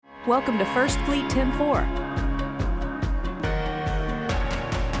Welcome to First Fleet 10-4.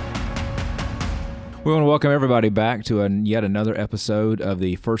 We want to welcome everybody back to yet another episode of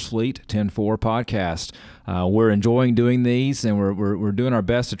the First Fleet 10-4 podcast. We're enjoying doing these, and we're doing our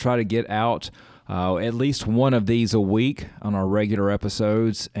best to try to get out at least one of these a week on our regular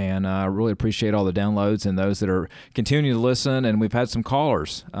episodes, and I really appreciate all the downloads and those that are continuing to listen. And we've had some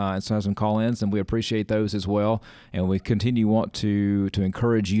callers and some call-ins, and we appreciate those as well, and we want to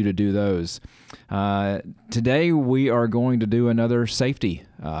encourage you to do those. Today we are going to do another safety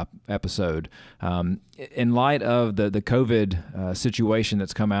episode. In light of the COVID situation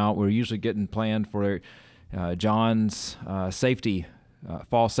that's come out, we're usually getting planned for John's safety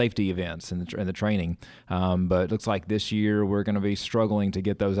fall safety events and the training. But it looks like this year we're going to be struggling to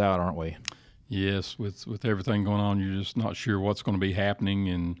get those out, aren't we? Yes, with everything going on, you're just not sure what's going to be happening,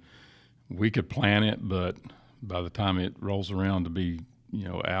 and we could plan it, but by the time it rolls around to be,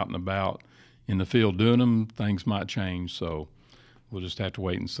 out and about in the field doing them, things might change. So we'll just have to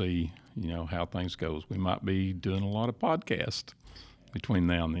wait and see, how things goes. We might be doing a lot of podcasts between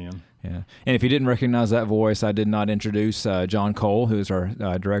now and then. Yeah, and if you didn't recognize that voice, I did not introduce John Cole, who's our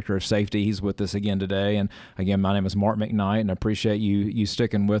Director of Safety. He's with us again today. And again, my name is Mark McKnight, and I appreciate you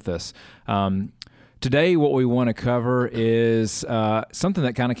sticking with us. Today, what we want to cover is something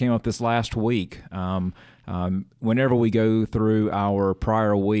that kind of came up this last week. Whenever we go through our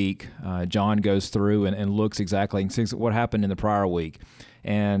prior week, John goes through and looks exactly and sees what happened in the prior week.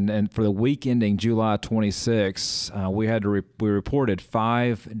 And for the week ending July 26, we reported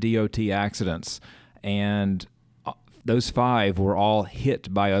 5 DOT accidents, and those 5 were all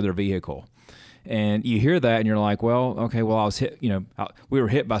hit by other vehicle. And you hear that and you're like, well, okay, I was hit, we were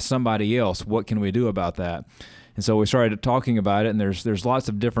hit by somebody else. What can we do about that? And so we started talking about it, and there's lots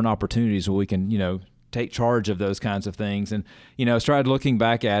of different opportunities where we can, take charge of those kinds of things. And, started looking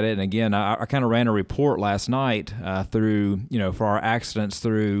back at it. And again, I kind of ran a report last night through, for our accidents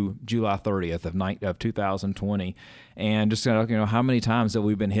through July 30th of 2020. And just, how many times that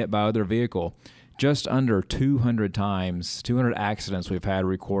we've been hit by other vehicle. Just under 200 times, 200 accidents we've had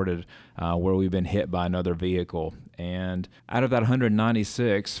recorded where we've been hit by another vehicle. And out of that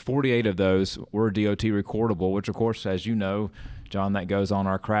 196, 48 of those were DOT recordable, which of course, as you know, John, that goes on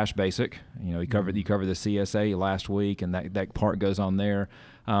our crash basic. You covered the CSA last week, and that part goes on there.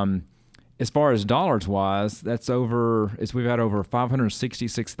 As far as dollars wise, we've had over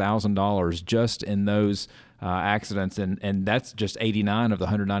 $566,000 just in those accidents, and that's just 89 of the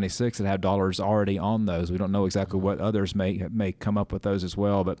 196 that have dollars already on those. We don't know exactly what others may come up with those as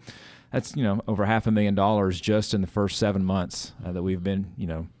well, but that's over $500,000 just in the first 7 months that we've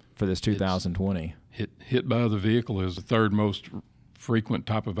been for this 2020. Hit by other vehicle is the third most frequent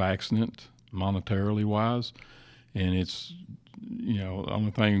type of accident monetarily wise, and it's the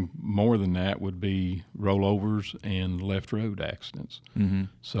only thing more than that would be rollovers and left road accidents. Mm-hmm.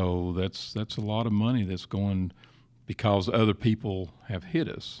 So that's a lot of money that's going because other people have hit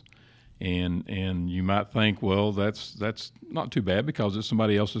us, and you might think, well, that's not too bad because it's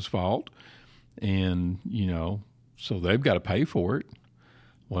somebody else's fault, and so they've got to pay for it.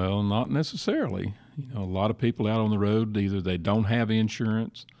 Well, not necessarily. A lot of people out on the road, either they don't have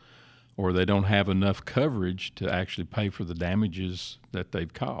insurance or they don't have enough coverage to actually pay for the damages that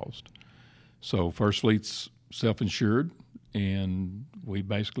they've caused. So First Fleet's self-insured, and we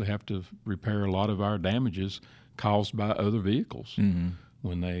basically have to repair a lot of our damages caused by other vehicles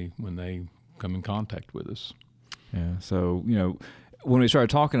when they come in contact with us. Yeah. So when we started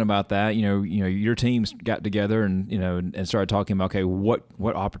talking about that, your teams got together and started talking about, okay, what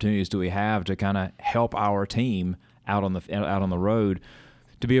opportunities do we have to kind of help our team out on the road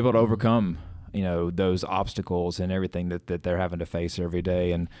to be able to overcome those obstacles and everything that they're having to face every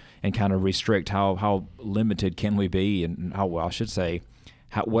day, and kind of restrict how limited can we be, and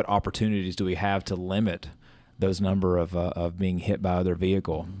what opportunities do we have to limit those number of being hit by other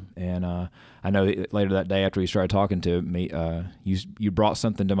vehicle. And I know later that day after we started talking to me, you brought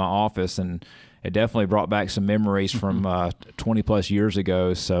something to my office, and it definitely brought back some memories from 20 plus years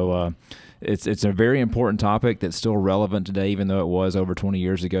ago. So it's a very important topic that's still relevant today, even though it was over 20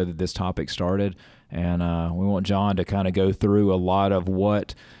 years ago that this topic started. And we want John to kind of go through a lot of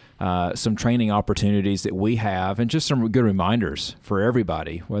what some training opportunities that we have, and just some good reminders for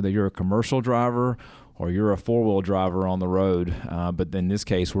everybody, whether you're a commercial driver or you're a four-wheel driver on the road. But in this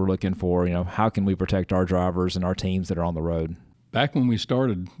case, we're looking for, how can we protect our drivers and our teams that are on the road? Back when we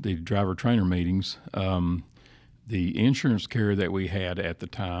started the driver trainer meetings, the insurance carrier that we had at the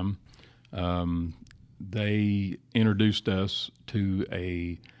time, they introduced us to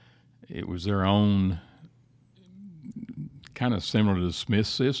it was their own kind of similar to the Smith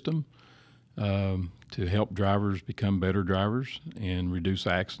system to help drivers become better drivers and reduce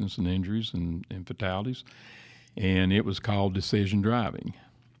accidents and injuries and fatalities. And it was called decision driving.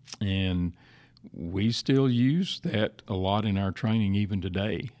 And we still use that a lot in our training even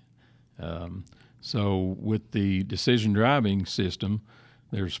today. So with the decision driving system,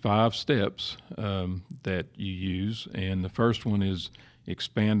 there's 5 steps that you use, and the first one is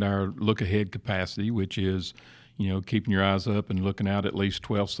expand our look-ahead capacity, which is, keeping your eyes up and looking out at least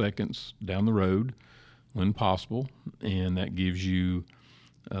 12 seconds down the road when possible, and that gives you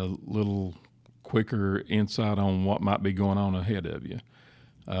a little quicker insight on what might be going on ahead of you.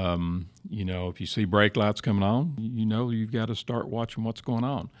 If you see brake lights coming on, you've got to start watching what's going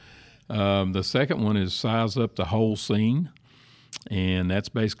on. The second one is size up the whole scene, and that's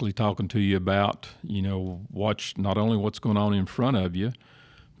basically talking to you about, watch not only what's going on in front of you,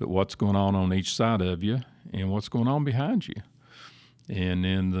 but what's going on each side of you and what's going on behind you. And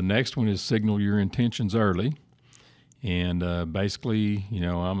then the next one is signal your intentions early. And basically,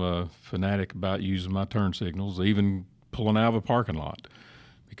 I'm a fanatic about using my turn signals, even pulling out of a parking lot,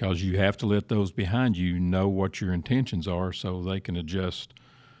 because you have to let those behind you know what your intentions are so they can adjust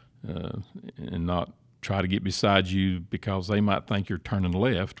and not try to get beside you because they might think you're turning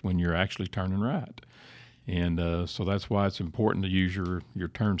left when you're actually turning right. And so that's why it's important to use your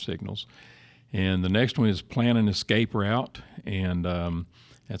turn signals. And the next one is plan an escape route, and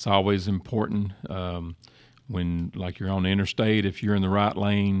that's always important when, like, you're on the interstate. If you're in the right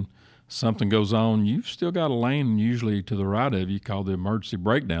lane, something goes on, you've still got a lane usually to the right of you called the emergency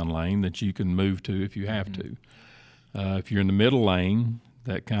breakdown lane that you can move to if you have to. If you're in the middle lane,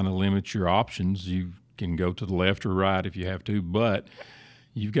 that kind of limits your options. You can go to the left or right if you have to, but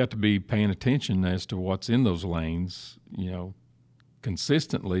you've got to be paying attention as to what's in those lanes,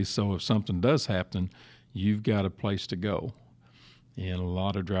 consistently, so if something does happen, you've got a place to go. And a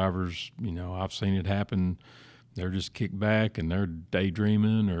lot of drivers, I've seen it happen, they're just kicked back and they're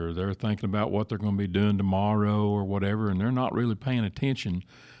daydreaming or they're thinking about what they're going to be doing tomorrow or whatever, and they're not really paying attention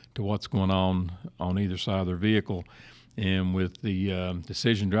to what's going on either side of their vehicle. And with the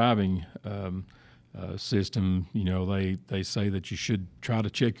decision driving system, they say that you should try to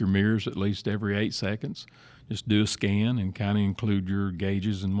check your mirrors at least every 8 seconds. Just do a scan and kind of include your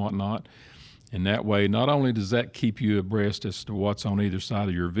gauges and whatnot. And that way, not only does that keep you abreast as to what's on either side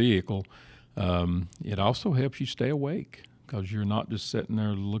of your vehicle, it also helps you stay awake because you're not just sitting there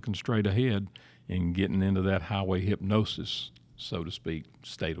looking straight ahead and getting into that highway hypnosis, so to speak,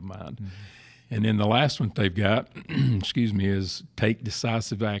 state of mind. Mm-hmm. And then the last one they've got, is take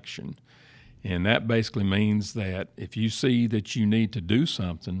decisive action. And that basically means that if you see that you need to do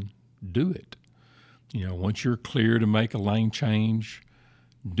something, do it. Once you're clear to make a lane change,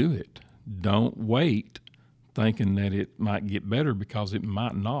 do it. Don't wait thinking that it might get better because it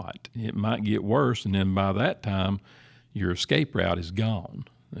might not. It might get worse, and then by that time, your escape route is gone.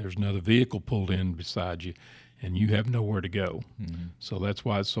 There's another vehicle pulled in beside you, and you have nowhere to go. Mm-hmm. So that's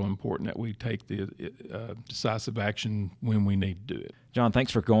why it's so important that we take the decisive action when we need to do it. John,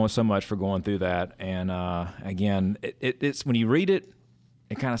 thanks for going through that. And again, it's when you read it,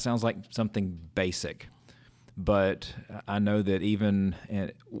 it kind of sounds like something basic. But I know that even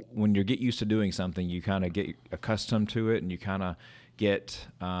when you get used to doing something, you kind of get accustomed to it, and you kind of get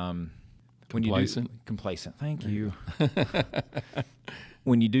complacent. Thank you.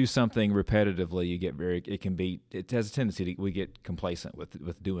 When you do something repetitively, you get it has a tendency we get complacent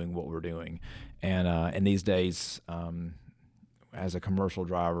with doing what we're doing. And these days, as a commercial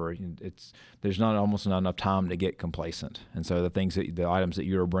driver, there's almost not enough time to get complacent. And so the items that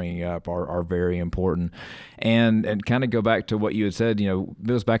you're bringing up are very important. And kind of go back to what you had said, it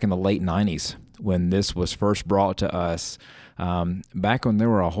was back in the late 90s when this was first brought to us, back when there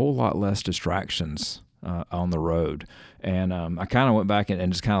were a whole lot less distractions on the road. And I kind of went back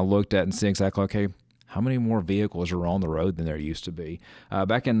and just kind of looked at and see exactly, okay, how many more vehicles are on the road than there used to be?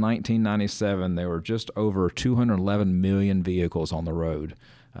 Back in 1997, there were just over 211 million vehicles on the road.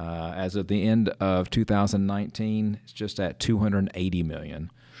 As of the end of 2019, it's just at 280 million.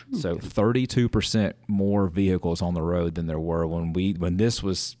 So 32% more vehicles on the road than there were when this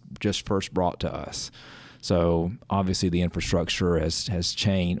was just first brought to us. So obviously the infrastructure has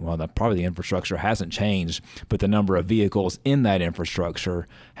changed. Well, probably the infrastructure hasn't changed, but the number of vehicles in that infrastructure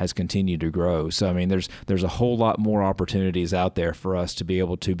has continued to grow. So I mean, there's a whole lot more opportunities out there for us to be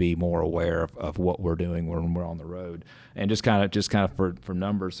able to be more aware of what we're doing when we're on the road. And just kind of for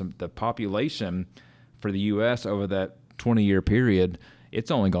numbers, the population for the U.S. over that 20-year period,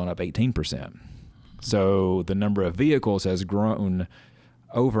 it's only gone up 18%. So the number of vehicles has grown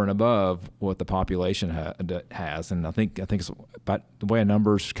over and above what the population has. And I think it's about the way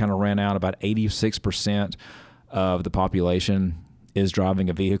numbers kind of ran out, about 86% of the population is driving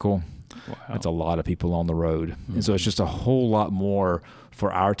a vehicle. Wow. That's a lot of people on the road. And so it's just a whole lot more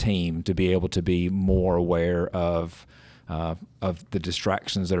for our team to be able to be more aware of the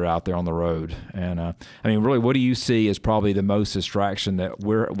distractions that are out there on the road. And I mean, really, what do you see as probably the most distraction that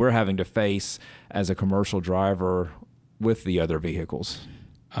we're having to face as a commercial driver with the other vehicles?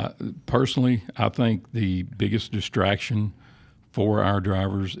 Personally, I think the biggest distraction for our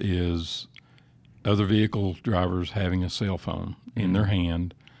drivers is other vehicle drivers having a cell phone in their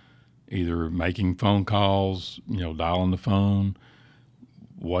hand, either making phone calls, dialing the phone,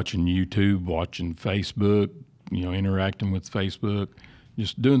 watching YouTube, watching Facebook, interacting with Facebook,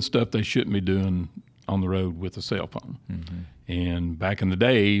 just doing stuff they shouldn't be doing on the road with a cell phone. And back in the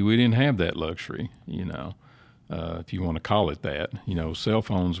day, we didn't have that luxury, if you want to call it that. Cell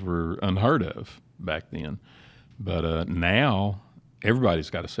phones were unheard of back then. But now, everybody's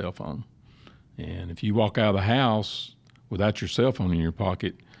got a cell phone. And if you walk out of the house without your cell phone in your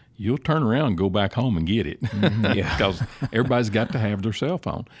pocket, you'll turn around and go back home and get it, because everybody's got to have their cell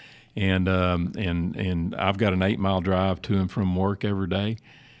phone. And I've got an 8-mile drive to and from work every day,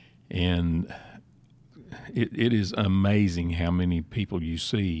 and it is amazing how many people you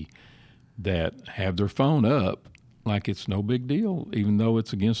see that have their phone up like it's no big deal, even though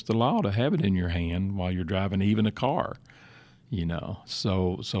it's against the law to have it in your hand while you're driving even a car.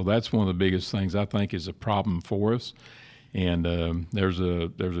 So that's one of the biggest things I think is a problem for us. And there's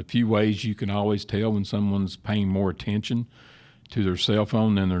a few ways you can always tell when someone's paying more attention to their cell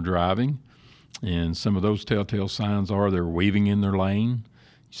phone than they're driving. And some of those telltale signs are they're weaving in their lane.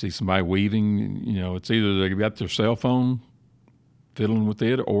 You see somebody weaving, it's either they've got their cell phone fiddling with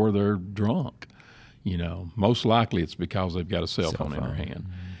it or they're drunk. Most likely it's because they've got a cell phone in their hand.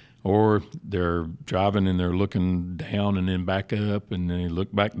 Or they're driving and they're looking down and then back up, and then they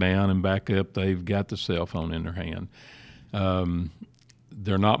look back down and back up. They've got the cell phone in their hand.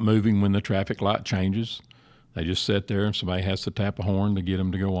 They're not moving when the traffic light changes. They just sit there and somebody has to tap a horn to get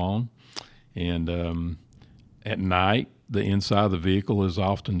them to go on. And at night, the inside of the vehicle is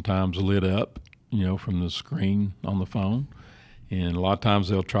oftentimes lit up, from the screen on the phone. And a lot of times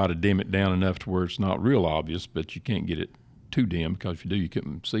they'll try to dim it down enough to where it's not real obvious, but you can't get it too dim, because if you do, you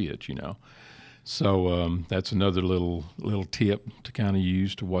couldn't see it, So that's another little tip to kind of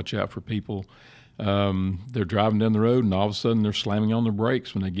use to watch out for people. They're driving down the road and all of a sudden they're slamming on their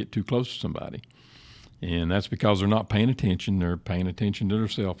brakes when they get too close to somebody. And that's because they're not paying attention. They're paying attention to their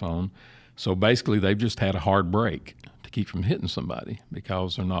cell phone. So basically they've just had a hard brake to keep from hitting somebody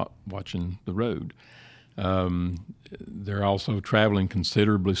because they're not watching the road. They're also traveling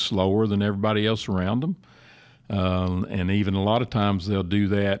considerably slower than everybody else around them. And even a lot of times they'll do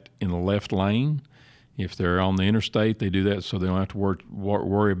that in the left lane. If they're on the interstate, they do that so they don't have to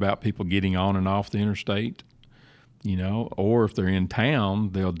worry about people getting on and off the interstate, Or if they're in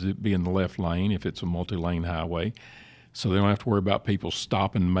town, they'll be in the left lane if it's a multi-lane highway. So they don't have to worry about people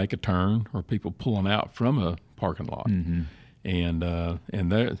stopping to make a turn or people pulling out from a parking lot. And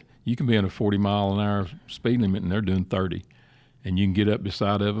you can be in a 40-mile-an-hour speed limit and they're doing 30. And you can get up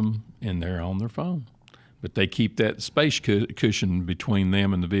beside of them and they're on their phone. But they keep that space cushion between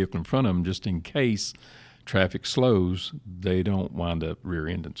them and the vehicle in front of them just in case traffic slows, they don't wind up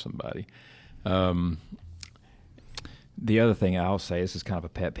rear-ending somebody. The other thing I'll say, this is kind of a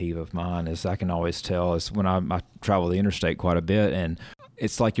pet peeve of mine, is I can always tell is when I travel the interstate quite a bit, and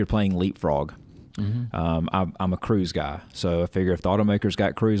it's like you're playing leapfrog. I'm a cruise guy, so I figure if the automaker's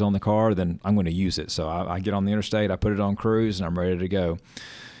got cruise on the car, then I'm going to use it. So I get on the interstate, I put it on cruise, and I'm ready to go.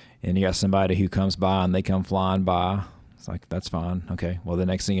 And you got somebody who comes by and they come flying by. It's like, that's fine. Okay. Well, the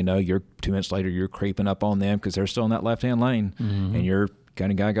next thing you know, you're 2 minutes later, you're creeping up on them because they're still in that left-hand lane, and you're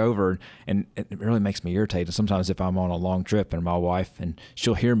kind of got to go over. And it really makes me irritated. Sometimes if I'm on a long trip and my wife, and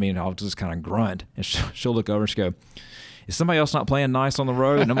she'll hear me and I'll just kind of grunt, and she'll look over and she'll go, is somebody else not playing nice on the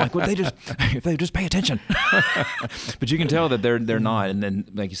road? And I'm like, well, if they just pay attention. But you can tell that they're not. And then,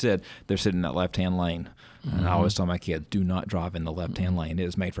 like you said, they're sitting in that left-hand lane. And I always tell my kids, do not drive in the left-hand lane. It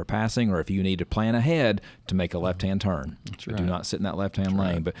is made for passing, or if you need to plan ahead to make a left-hand turn. That's but right. do not sit in that left-hand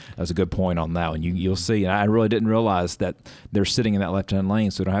lane. Right. But that's a good point on that one. You'll see. And I really didn't realize that they're sitting in that left-hand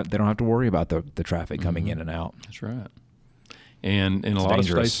lane, so they don't have to worry about the traffic coming in and out. That's right. And a lot dangerous.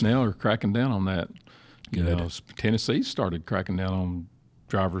 of states now are cracking down on that. Good. Tennessee started cracking down on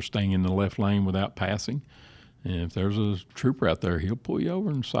drivers staying in the left lane without passing. And if there's a trooper out there, he'll pull you over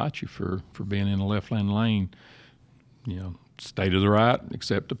and cite you for being in the left-hand lane. Stay to the right,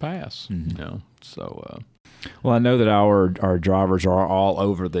 except to pass. So Well, I know that our drivers are all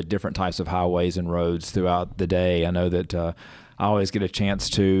over the different types of highways and roads throughout the day. I know that I always get a chance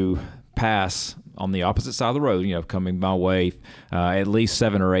to pass on the opposite side of the road, coming my way, at least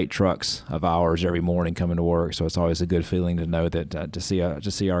 7 or 8 trucks of ours every morning coming to work. So it's always a good feeling to know that to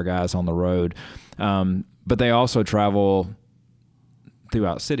see our guys on the road. But they also travel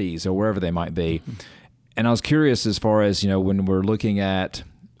throughout cities or wherever they might be. And I was curious as far as, when we're looking at,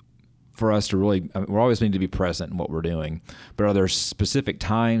 for us to really, we always need to be present in what we're doing, but are there specific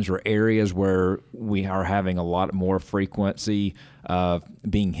times or areas where we are having a lot more frequency of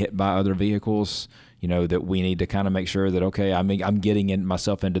being hit by other vehicles, that we need to kind of make sure that, okay, I'm getting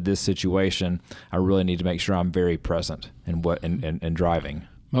myself into this situation. I really need to make sure I'm very present in in driving.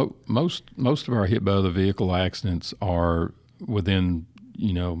 Most of our hit by other vehicle accidents are within,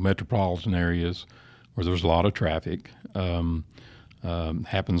 metropolitan areas where there's a lot of traffic.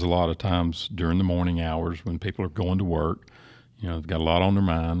 Happens a lot of times during the morning hours when people are going to work. They've got a lot on their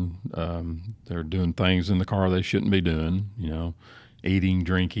mind. They're doing things in the car they shouldn't be doing, eating,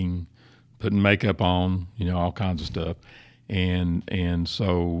 drinking, putting makeup on, all kinds of stuff. And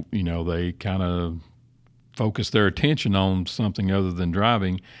so, they kind of focus their attention on something other than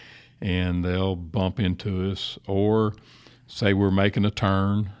driving, and they'll bump into us, or say we're making a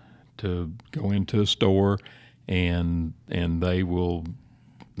turn to go into a store, and they will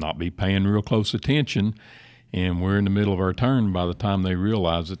not be paying real close attention, and we're in the middle of our turn. By the time they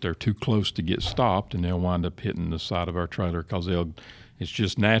realize that they're too close to get stopped, and they'll wind up hitting the side of our trailer because it's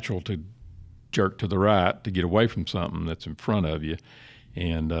just natural to jerk to the right to get away from something that's in front of you.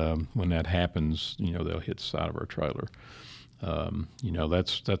 And when that happens, they'll hit the side of our trailer.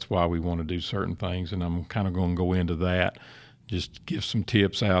 That's why we want to do certain things, and I'm kind of going to go into that, just give some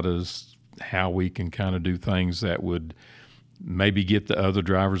tips out as how we can kind of do things that would maybe get the other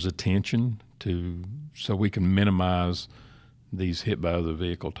driver's attention so we can minimize these hit by other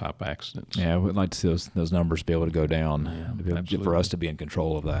vehicle type accidents. Yeah, we'd like to see those numbers be able to go down, for us to be in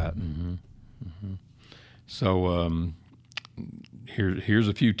control of that. Mm-hmm. Mm-hmm. So here's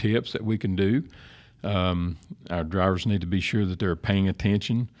a few tips that we can do. Our drivers need to be sure that they're paying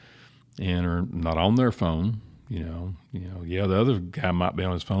attention and are not on their phone. The other guy might be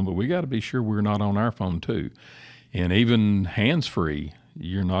on his phone, but we got to be sure we're not on our phone too. And even hands-free,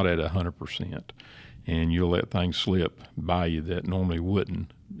 you're not at 100%, and you'll let things slip by you that normally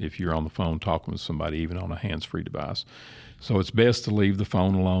wouldn't if you're on the phone talking with somebody, even on a hands-free device. So it's best to leave the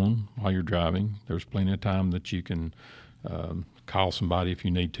phone alone while you're driving. There's plenty of time that you can call somebody if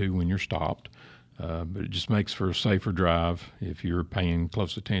you need to when you're stopped. But it just makes for a safer drive if you're paying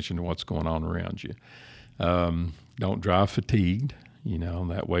close attention to what's going on around you. Don't drive fatigued,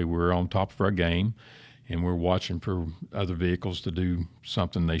 that way we're on top of our game and we're watching for other vehicles to do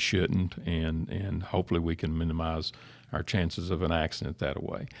something they shouldn't, and hopefully we can minimize our chances of an accident that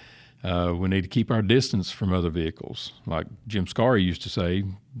way. We need to keep our distance from other vehicles. Like Jim Scarry used to say,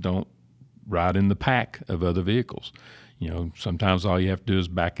 don't ride in the pack of other vehicles. Sometimes all you have to do is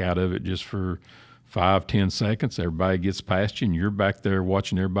back out of it just for 5-10 seconds. Everybody gets past you and you're back there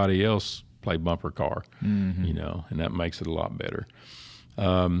watching everybody else play bumper car, and that makes it a lot better.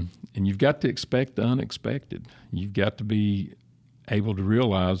 And you've got to expect the unexpected. You've got to be able to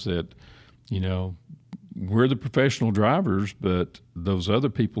realize that, we're the professional drivers, but those other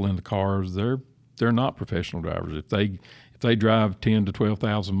people in the cars, they're not professional drivers. If they drive 10 to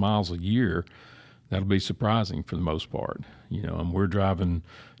 12,000 miles a year, that'll be surprising for the most part, and we're driving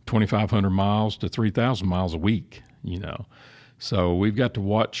 2,500 miles to 3,000 miles a week, So we've got to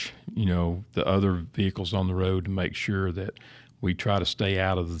watch, the other vehicles on the road to make sure that we try to stay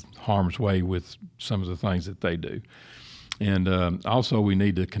out of harm's way with some of the things that they do. And also we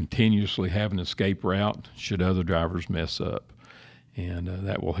need to continuously have an escape route should other drivers mess up. And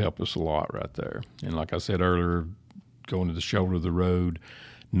that will help us a lot right there. And like I said earlier, going to the shoulder of the road,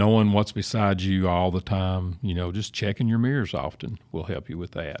 knowing what's beside you all the time, just checking your mirrors often will help you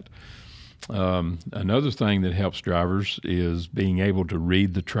with that. Another thing that helps drivers is being able to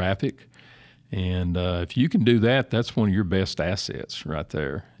read the traffic. And if you can do that, that's one of your best assets right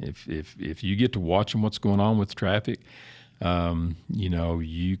there. If you get to watching what's going on with traffic,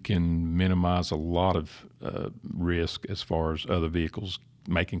 you can minimize a lot of risk as far as other vehicles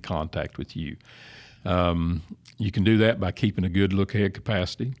making contact with you. You can do that by keeping a good look-ahead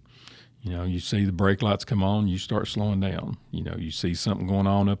capacity. You see the brake lights come on, you start slowing down. You see something going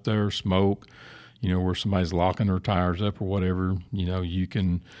on up there, smoke, where somebody's locking their tires up or whatever. You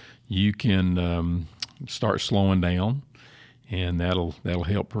can start slowing down, and that'll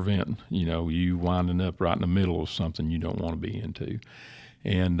help prevent you winding up right in the middle of something you don't want to be into.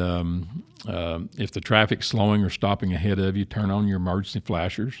 And if the traffic's slowing or stopping ahead of you, turn on your emergency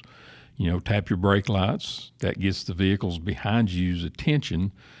flashers. Tap your brake lights. That gets the vehicles behind you's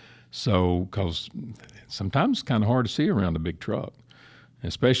attention. So, because sometimes it's kind of hard to see around a big truck,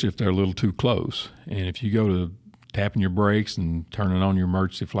 especially if they're a little too close. And if you go to tapping your brakes and turning on your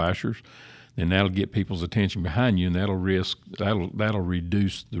emergency flashers, then that'll get people's attention behind you, and that'll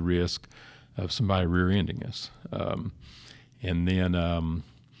reduce the risk of somebody rear-ending us. And then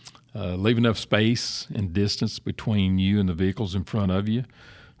leave enough space and distance between you and the vehicles in front of you.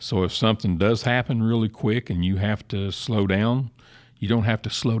 So if something does happen really quick and you have to slow down, you don't have to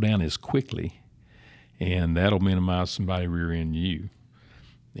slow down as quickly, and that'll minimize somebody rear-ending you.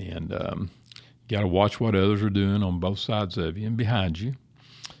 And you got to watch what others are doing on both sides of you and behind you.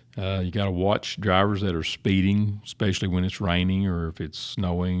 You got to watch drivers that are speeding, especially when it's raining or if it's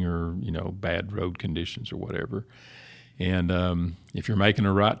snowing or bad road conditions or whatever. And if you're making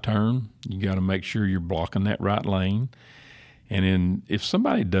a right turn, you got to make sure you're blocking that right lane. And then if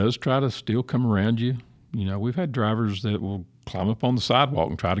somebody does try to still come around you, we've had drivers that will climb up on the sidewalk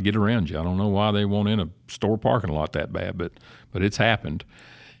and try to get around you. I don't know why they won't in a store parking lot that bad, but it's happened.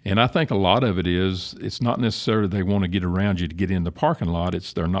 And I think a lot of it is it's not necessarily they want to get around you to get in the parking lot.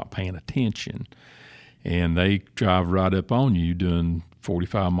 It's they're not paying attention. And they drive right up on you doing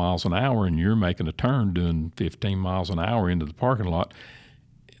 45 miles an hour, and you're making a turn doing 15 miles an hour into the parking lot.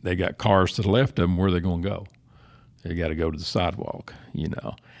 They got cars to the left of them. Where are they going to go? They got to go to the sidewalk,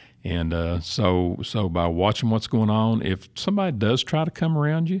 And so by watching what's going on, if somebody does try to come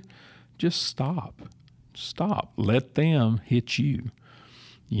around you, just stop. Let them hit you,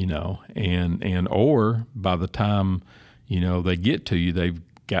 and or by the time, they get to you, they've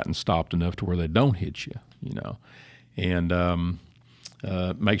gotten stopped enough to where they don't hit you, And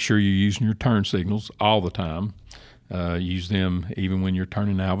make sure you're using your turn signals all the time. Use them even when you're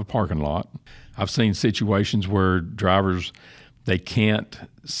turning out of a parking lot. I've seen situations where drivers, they can't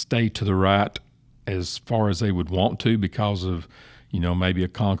stay to the right as far as they would want to because of, maybe a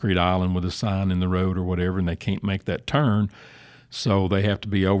concrete island with a sign in the road or whatever, and they can't make that turn. So they have to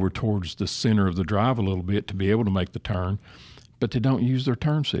be over towards the center of the drive a little bit to be able to make the turn, but they don't use their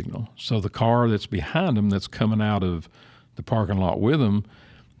turn signal. So the car that's behind them that's coming out of the parking lot with them,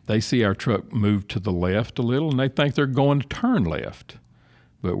 they see our truck move to the left a little, and they think they're going to turn left.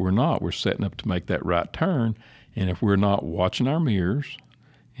 But we're not. We're setting up to make that right turn. And if we're not watching our mirrors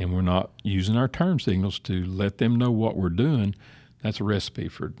and we're not using our turn signals to let them know what we're doing, that's a recipe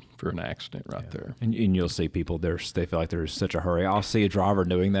for an accident right there. And you'll see people, they feel like there's such a hurry. I'll see a driver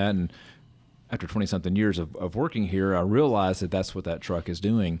doing that, and after 20-something years of working here, I realize that that's what that truck is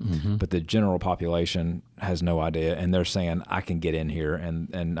doing. Mm-hmm. But the general population has no idea, and they're saying, I can get in here.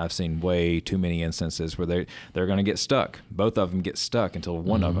 And I've seen way too many instances where they're going to get stuck. Both of them get stuck until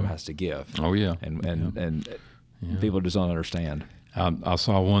one of them has to give. Oh, yeah. And people just don't understand. I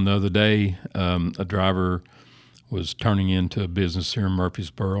saw one the other day. A driver was turning into a business here in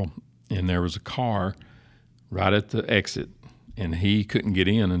Murfreesboro, and there was a car right at the exit, and he couldn't get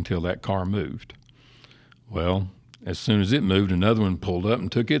in until that car moved. Well, as soon as it moved, another one pulled up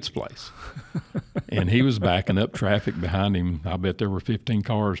and took its place. And he was backing up traffic behind him. I bet there were 15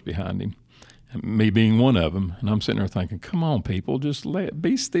 cars behind him, me being one of them. And I'm sitting there thinking, come on, people, just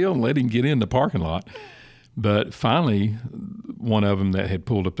be still and let him get in the parking lot. But finally, one of them that had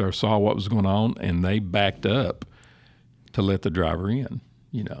pulled up there saw what was going on, and they backed up to let the driver in,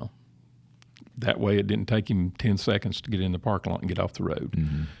 That way it didn't take him 10 seconds to get in the parking lot and get off the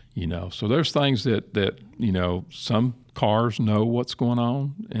road, So there's things that some cars know what's going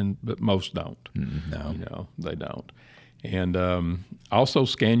on, but most don't. No. They don't. And also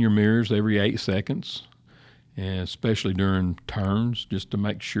scan your mirrors every 8 seconds, and especially during turns, just to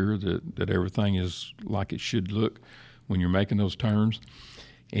make sure that everything is like it should look when you're making those turns.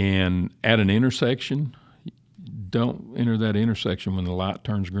 And at an intersection, don't enter that intersection when the light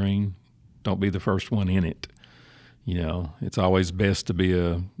turns green. Don't be the first one in it. It's always best to be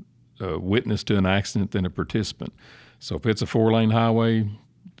a witness to an accident than a participant. So if it's a 4-lane highway,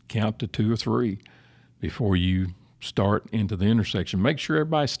 count to 2 or 3 before you start into the intersection. Make sure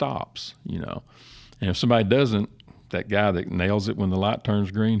everybody stops, And if somebody doesn't, that guy that nails it when the light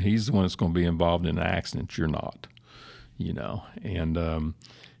turns green, he's the one that's going to be involved in an accident. You're not, And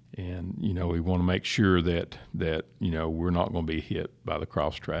we want to make sure that we're not going to be hit by the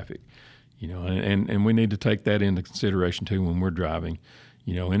cross traffic, and we need to take that into consideration too when we're driving.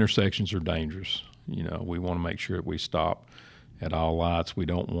 Intersections are dangerous. We want to make sure that we stop at all lights. We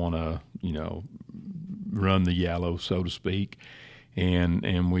don't want to, run the yellow, so to speak,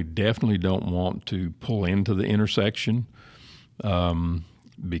 and we definitely don't want to pull into the intersection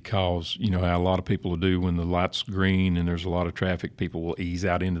because you know how a lot of people will do when the light's green and there's a lot of traffic, people will ease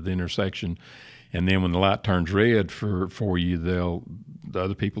out into the intersection, and then when the light turns red for you, the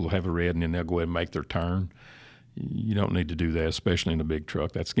other people will have a red, and then they'll go ahead and make their turn. You don't need to do that, especially in a big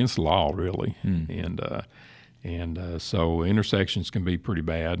truck. That's against the law, really. So intersections can be pretty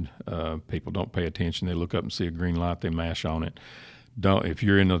bad. People don't pay attention. They look up and see a green light, they mash on it. If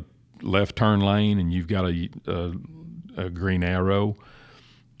you're in a left turn lane and you've got a green arrow,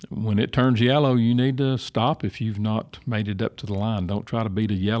 when it turns yellow, you need to stop if you've not made it up to the line. Don't try to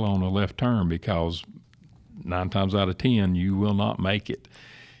beat a yellow on a left turn, because 9 times out of 10 you will not make it,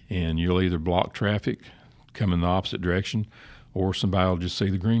 and you'll either block traffic, come in the opposite direction, or somebody will just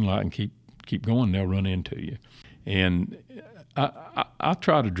see the green light and keep going, and they'll run into you. And I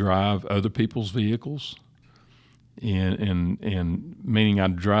try to drive other people's vehicles, and meaning I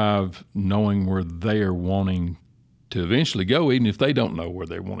drive knowing where they are wanting to eventually go, even if they don't know where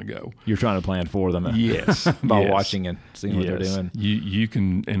they want to go. You're trying to plan for them. Yes. By yes. watching and seeing what they're doing. You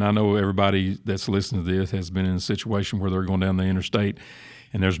can, and I know everybody that's listening to this has been in a situation where they're going down the interstate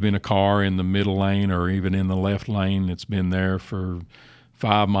and there's been a car in the middle lane or even in the left lane that's been there for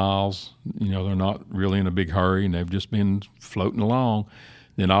 5 miles. You know, they're not really in a big hurry and they've just been floating along.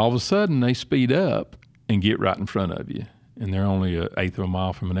 Then all of a sudden they speed up and get right in front of you, and they're only 1/8 of a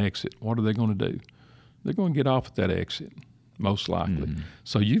mile from an exit. What are they going to do? They're going to get off at that exit, most likely. Mm-hmm.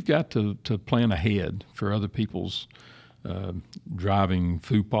 So you've got to plan ahead for other people's driving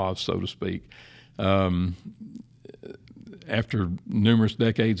faux pas, so to speak. After numerous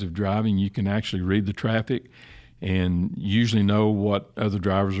decades of driving, you can actually read the traffic and usually know what other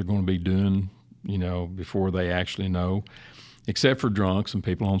drivers are going to be doing, you know, before they actually know, except for drunks and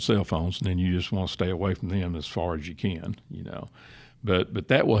people on cell phones, and then you just want to stay away from them as far as you can, you know. But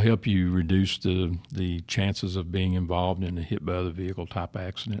that will help you reduce the chances of being involved in a hit by other vehicle type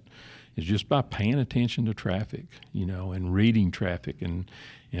accident, is just by paying attention to traffic, you know, and reading traffic and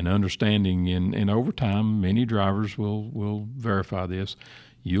understanding. And over time, many drivers will verify this.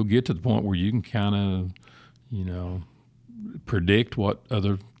 You'll get to the point where you can kind of, you know, predict what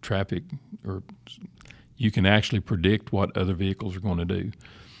other traffic, or you can actually predict what other vehicles are going to do,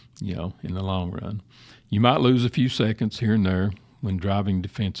 you know, in the long run. You might lose a few seconds here and there when driving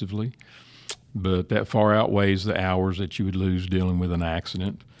defensively, but that far outweighs the hours that you would lose dealing with an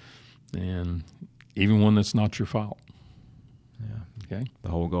accident, and even one that's not your fault. Yeah. Okay. The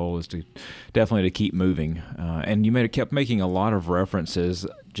whole goal is to definitely keep moving, and you kept making a lot of references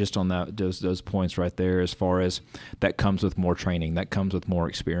just on those points right there, as far as that comes with more training, that comes with more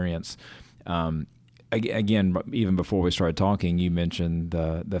experience. Again, even before we started talking, you mentioned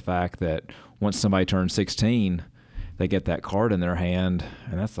the fact that once somebody turns 16, they get that card in their hand,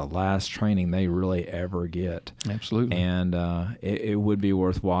 and that's the last training they really ever get. Absolutely. And it would be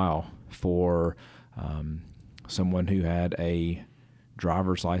worthwhile for someone who had a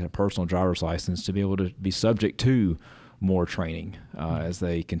personal driver's license, to be able to be subject to more training as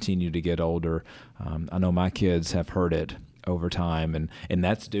they continue to get older. I know my kids have heard it over time, and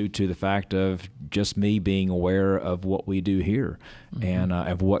that's due to the fact of just me being aware of what we do here, mm-hmm. and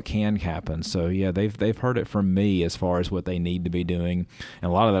of what can happen. So yeah, they've heard it from me as far as what they need to be doing, and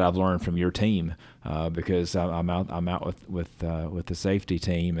a lot of that I've learned from your team, because I'm out with the safety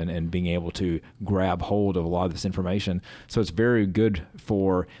team and being able to grab hold of a lot of this information. So it's very good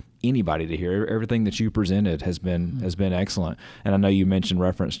for anybody to hear. Everything that you presented has been excellent, and I know you mentioned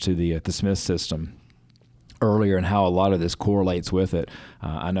reference to the Smith system earlier and how a lot of this correlates with it.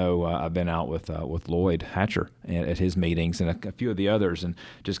 I know I've been out with Lloyd Hatcher at his meetings and a few of the others, and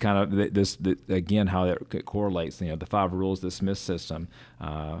just kind of this again, how it correlates. You know, the 5 rules of the Smith system.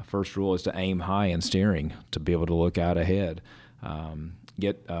 First rule is to aim high in steering, to be able to look out ahead.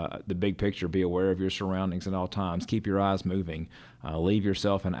 Get the big picture, be aware of your surroundings at all times, keep your eyes moving, leave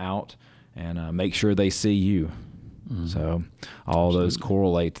yourself an out, and make sure they see you. Mm-hmm. So all Absolutely. Those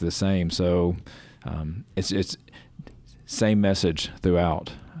correlate to the same. So it's same message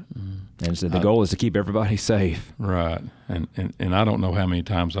throughout, and so the goal is to keep everybody safe. Right, and I don't know how many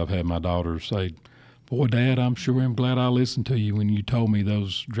times I've had my daughter say, "Boy, Dad, I'm glad I listened to you when you told me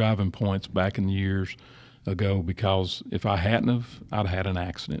those driving points back in the years ago, because if I hadn't I'd have had an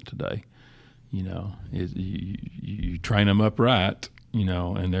accident today." You know, you train them up right, you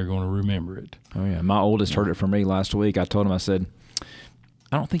know, and they're going to remember it. Oh yeah, my oldest heard it from me last week. I told him, I said,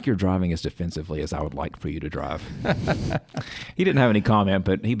 "I don't think you're driving as defensively as I would like for you to drive." He didn't have any comment,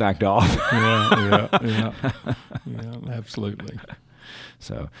 but he backed off. Yeah, absolutely.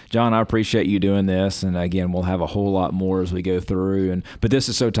 So, John, I appreciate you doing this, and again, we'll have a whole lot more as we go through. But this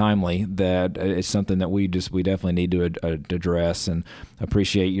is so timely that it's something that we definitely need to address, and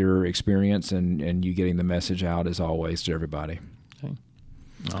appreciate your experience and you getting the message out as always to everybody. Okay.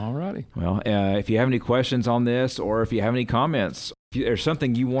 All righty. Well, if you have any questions on this, or if you have any comments, if there's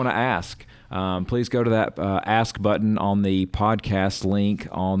something you want to ask, please go to that ask button on the podcast link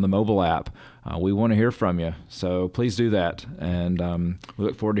on the mobile app. We want to hear from you, so please do that. And we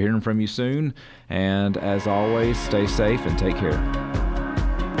look forward to hearing from you soon. And as always, stay safe and take care.